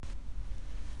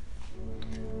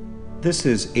This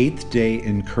is Eighth Day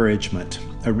Encouragement,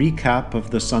 a recap of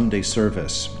the Sunday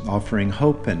service, offering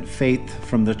hope and faith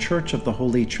from the Church of the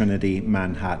Holy Trinity,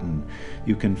 Manhattan.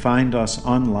 You can find us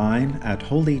online at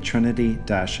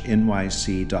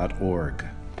holytrinity-nyc.org.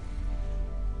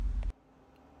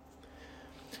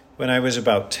 When I was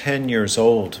about 10 years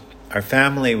old, our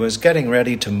family was getting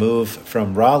ready to move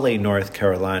from Raleigh, North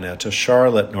Carolina to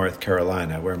Charlotte, North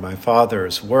Carolina, where my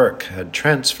father's work had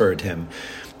transferred him.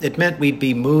 It meant we'd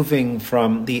be moving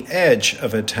from the edge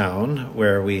of a town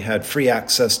where we had free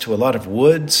access to a lot of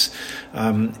woods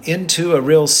into a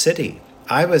real city.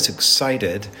 I was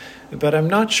excited, but I'm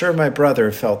not sure my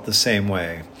brother felt the same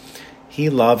way. He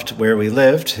loved where we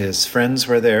lived. His friends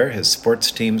were there, his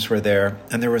sports teams were there,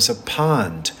 and there was a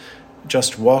pond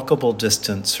just walkable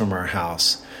distance from our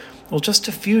house. Well, just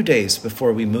a few days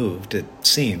before we moved, it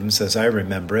seems, as I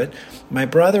remember it, my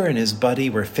brother and his buddy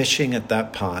were fishing at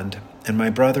that pond, and my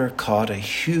brother caught a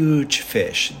huge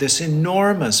fish, this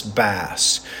enormous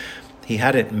bass. He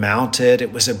had it mounted.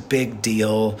 It was a big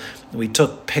deal. We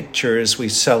took pictures. We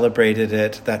celebrated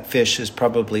it. That fish is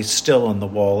probably still on the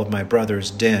wall of my brother's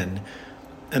den.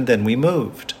 And then we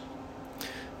moved.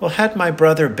 Well, had my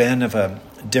brother been of a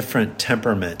different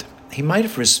temperament, he might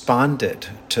have responded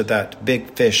to that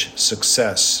big fish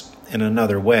success in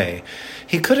another way.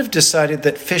 He could have decided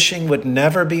that fishing would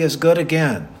never be as good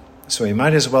again, so he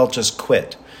might as well just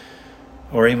quit.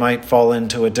 Or he might fall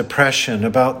into a depression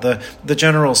about the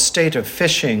general state of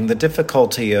fishing, the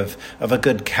difficulty of a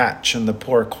good catch and the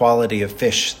poor quality of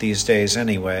fish these days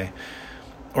anyway.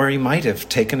 Or he might have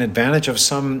taken advantage of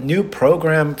some new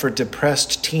program for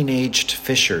depressed teenaged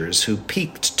fishers who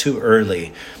peaked too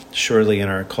early. Surely in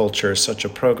our culture such a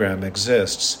program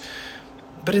exists.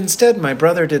 But instead, my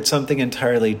brother did something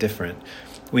entirely different.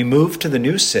 We moved to the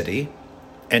new city,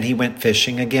 and he went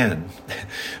fishing again.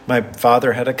 My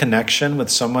father had a connection with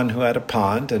someone who had a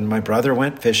pond, and my brother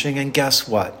went fishing, and guess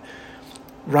what?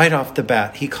 Right off the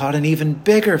bat, he caught an even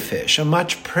bigger fish, a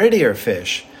much prettier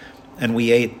fish, and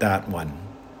we ate that one.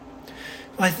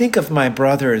 I think of my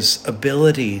brother's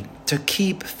ability to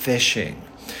keep fishing,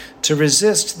 to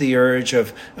resist the urge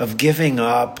of giving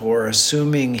up or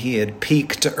assuming he had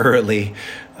peaked early,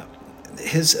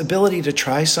 his ability to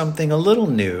try something a little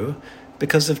new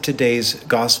because of today's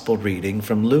gospel reading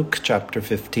from Luke chapter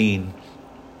 15.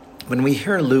 When we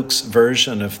hear Luke's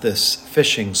version of this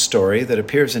fishing story that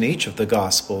appears in each of the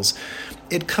Gospels,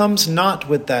 it comes not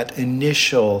with that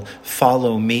initial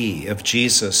follow me of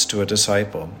Jesus to a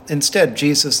disciple. Instead,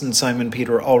 Jesus and Simon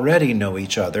Peter already know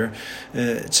each other.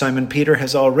 Simon Peter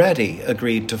has already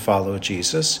agreed to follow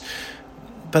Jesus.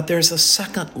 But there's a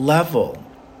second level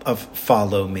of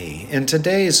follow me. In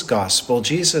today's Gospel,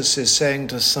 Jesus is saying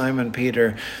to Simon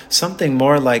Peter something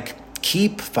more like,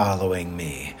 keep following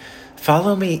me.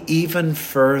 Follow me even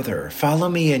further. Follow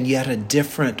me in yet a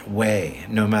different way,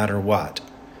 no matter what.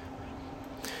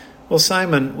 Well,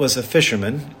 Simon was a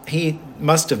fisherman. He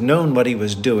must have known what he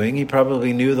was doing. He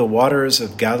probably knew the waters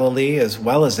of Galilee as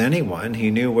well as anyone.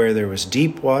 He knew where there was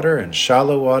deep water and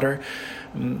shallow water.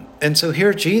 And so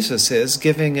here Jesus is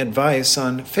giving advice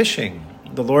on fishing.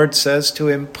 The Lord says to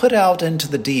him, put out into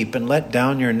the deep and let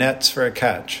down your nets for a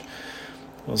catch.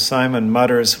 Well, Simon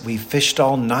mutters, we fished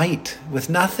all night with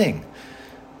nothing.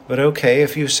 But okay,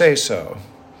 if you say so.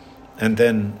 And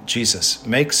then Jesus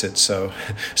makes it so.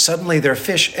 Suddenly there are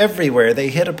fish everywhere. They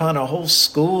hit upon a whole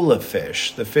school of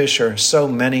fish. The fish are so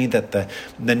many that the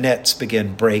nets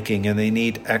begin breaking and they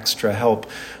need extra help.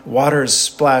 Water's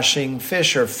splashing,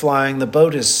 fish are flying, the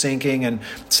boat is sinking, and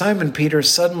Simon Peter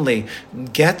suddenly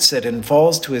gets it and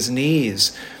falls to his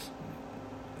knees.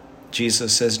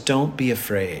 Jesus says, don't be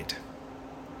afraid.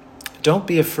 Don't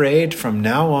be afraid. From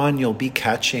now on, you'll be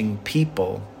catching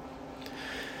people.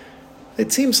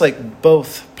 It seems like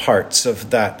both parts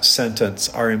of that sentence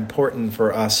are important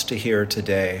for us to hear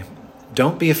today.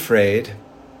 Don't be afraid,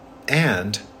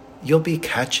 and you'll be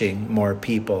catching more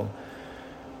people.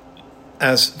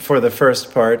 As for the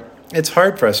first part, it's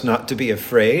hard for us not to be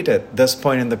afraid at this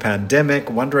point in the pandemic,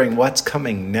 wondering what's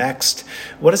coming next.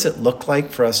 What does it look like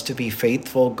for us to be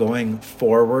faithful going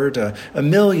forward? A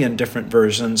million different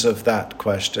versions of that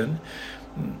question.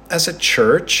 As a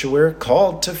church, we're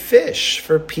called to fish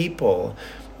for people.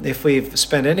 If we've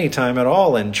spent any time at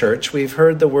all in church, we've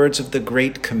heard the words of the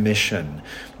Great Commission,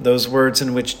 those words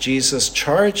in which Jesus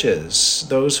charges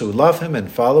those who love him and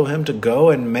follow him to go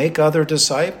and make other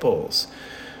disciples.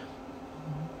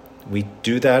 We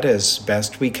do that as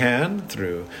best we can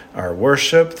through our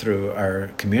worship, through our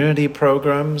community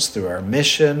programs, through our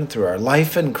mission, through our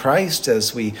life in Christ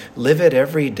as we live it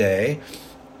every day.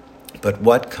 But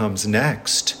what comes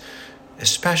next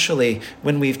especially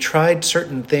when we've tried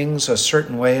certain things a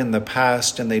certain way in the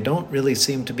past and they don't really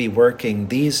seem to be working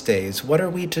these days. What are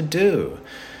we to do?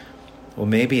 Well,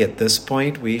 maybe at this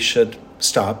point we should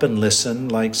stop and listen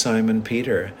like Simon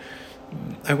Peter.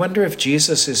 I wonder if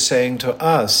Jesus is saying to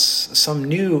us some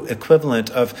new equivalent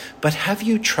of, but have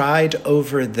you tried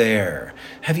over there?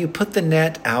 Have you put the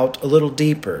net out a little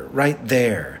deeper, right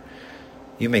there?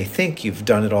 You may think you've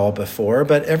done it all before,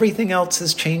 but everything else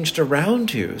has changed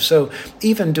around you. So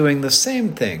even doing the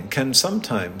same thing can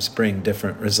sometimes bring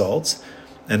different results.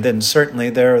 And then certainly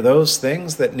there are those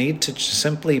things that need to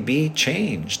simply be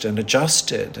changed and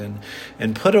adjusted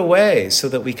and put away so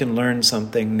that we can learn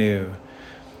something new.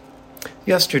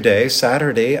 Yesterday,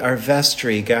 Saturday, our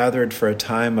vestry gathered for a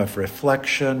time of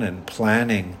reflection and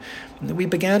planning. We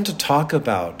began to talk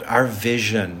about our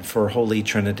vision for Holy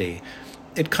Trinity.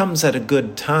 It comes at a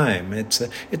good time. It's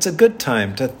a good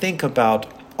time to think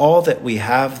about all that we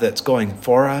have that's going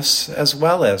for us, as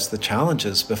well as the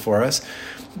challenges before us,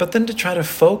 but then to try to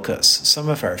focus some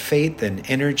of our faith and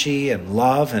energy and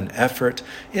love and effort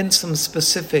in some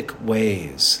specific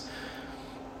ways.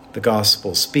 The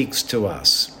gospel speaks to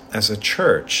us. As a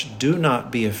church, do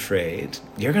not be afraid.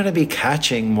 You're going to be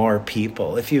catching more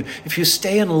people. If you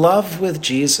stay in love with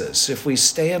Jesus, if we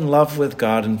stay in love with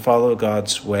God and follow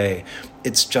God's way,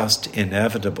 it's just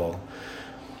inevitable.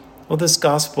 Well, this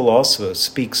gospel also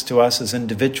speaks to us as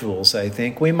individuals, I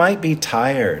think. We might be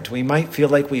tired. We might feel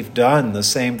like we've done the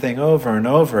same thing over and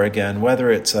over again,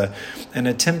 whether it's an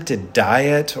attempted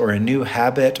diet or a new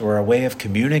habit or a way of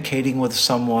communicating with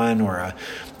someone or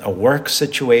a work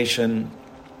situation.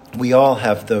 We all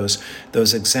have those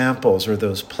examples or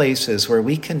those places where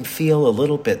we can feel a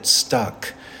little bit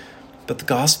stuck. But the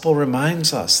gospel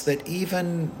reminds us that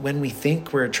even when we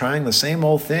think we're trying the same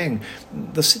old thing,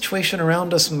 the situation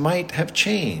around us might have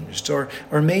changed, or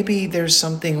maybe there's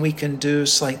something we can do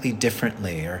slightly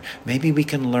differently, or maybe we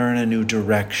can learn a new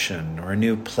direction or a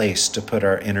new place to put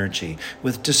our energy.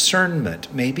 With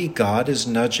discernment, maybe God is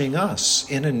nudging us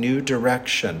in a new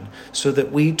direction so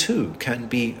that we too can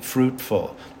be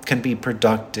fruitful, can be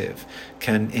productive,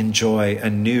 can enjoy a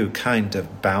new kind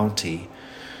of bounty.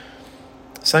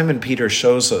 Simon Peter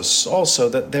shows us also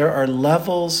that there are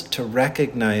levels to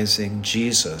recognizing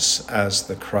Jesus as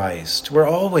the Christ. We're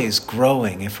always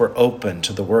growing if we're open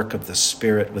to the work of the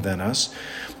Spirit within us.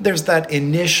 There's that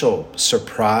initial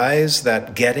surprise,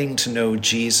 that getting to know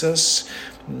Jesus,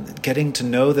 getting to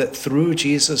know that through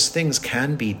Jesus things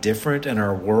can be different in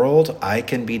our world. I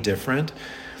can be different.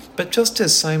 But just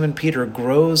as Simon Peter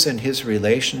grows in his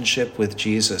relationship with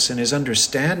Jesus and his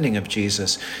understanding of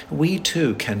Jesus, we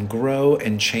too can grow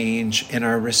and change in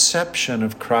our reception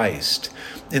of Christ,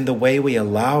 in the way we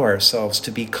allow ourselves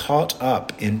to be caught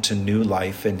up into new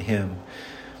life in him.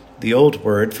 The old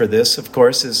word for this, of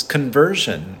course, is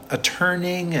conversion, a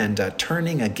turning and a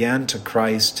turning again to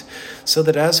Christ, so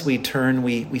that as we turn,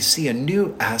 we see a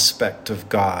new aspect of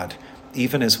God,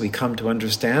 even as we come to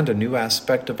understand a new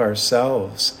aspect of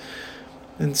ourselves.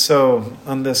 And so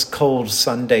on this cold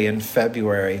Sunday in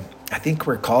February, I think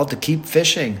we're called to keep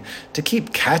fishing, to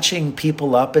keep catching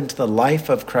people up into the life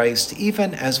of Christ,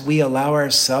 even as we allow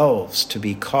ourselves to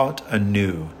be caught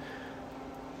anew.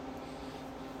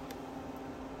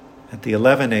 At the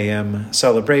 11 a.m.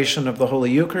 celebration of the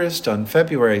Holy Eucharist on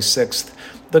February 6th,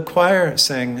 the choir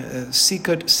sang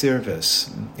Sicut Servis.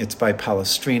 It's by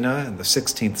Palestrina, the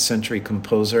 16th century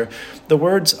composer. The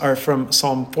words are from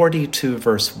Psalm 42,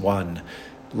 verse 1.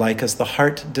 Like as the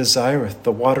heart desireth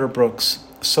the water brooks,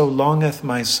 so longeth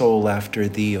my soul after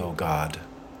thee, O God.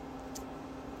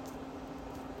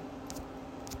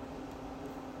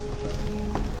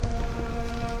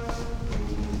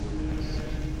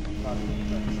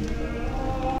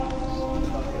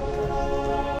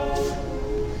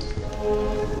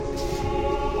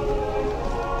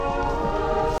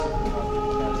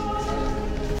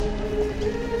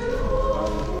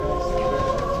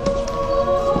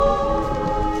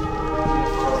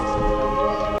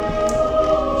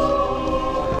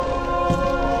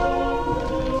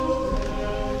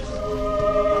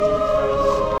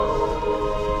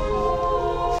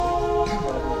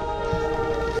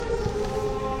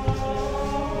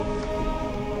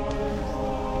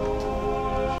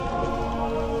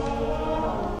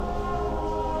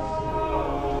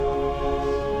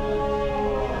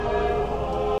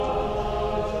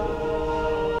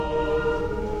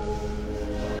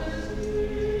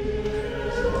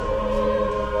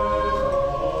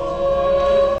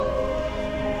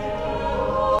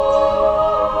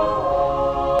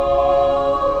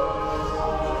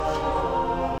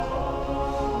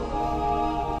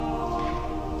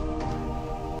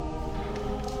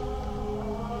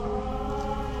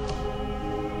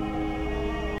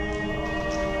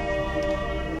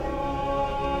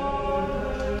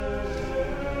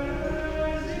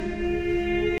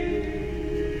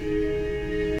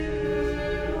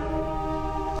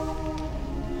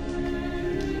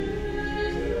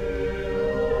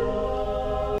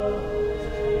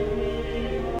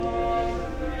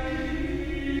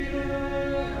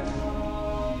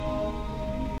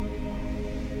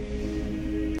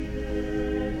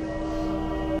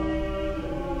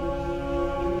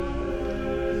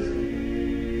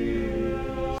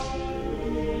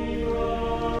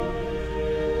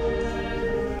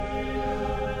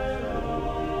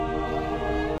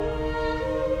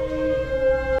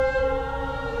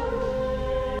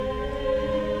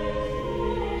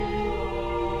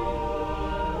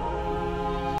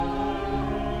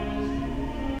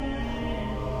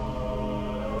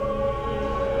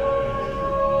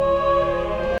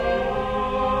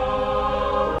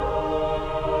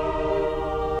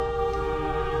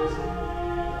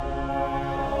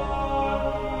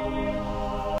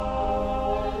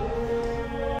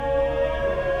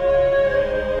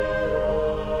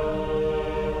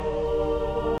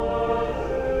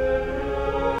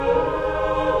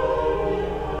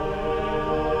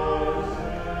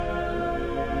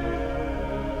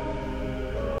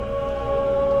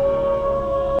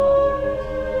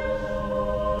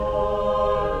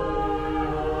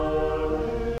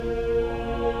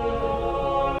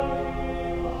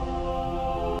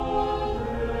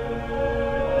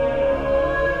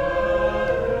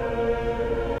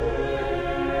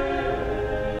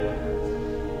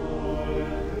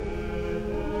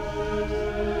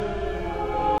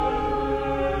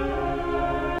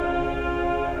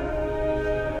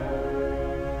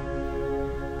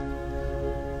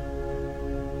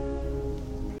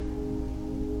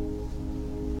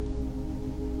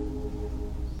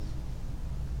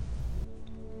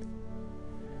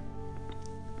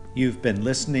 You've been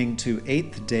listening to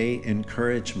Eighth Day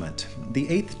Encouragement. The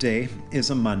eighth day is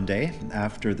a Monday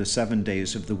after the 7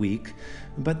 days of the week,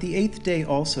 but the eighth day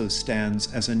also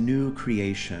stands as a new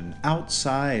creation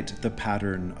outside the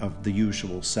pattern of the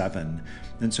usual 7.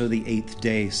 And so the eighth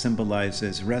day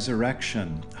symbolizes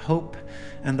resurrection, hope,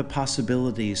 and the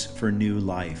possibilities for new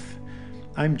life.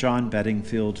 I'm John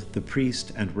Bedingfield, the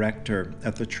priest and rector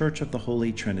at the Church of the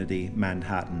Holy Trinity,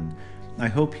 Manhattan. I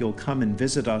hope you'll come and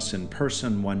visit us in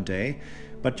person one day,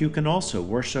 but you can also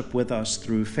worship with us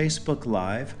through Facebook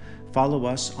Live, follow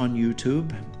us on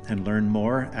YouTube, and learn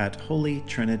more at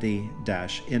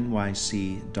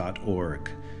holytrinity-nyc.org.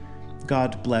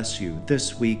 God bless you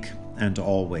this week and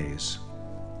always.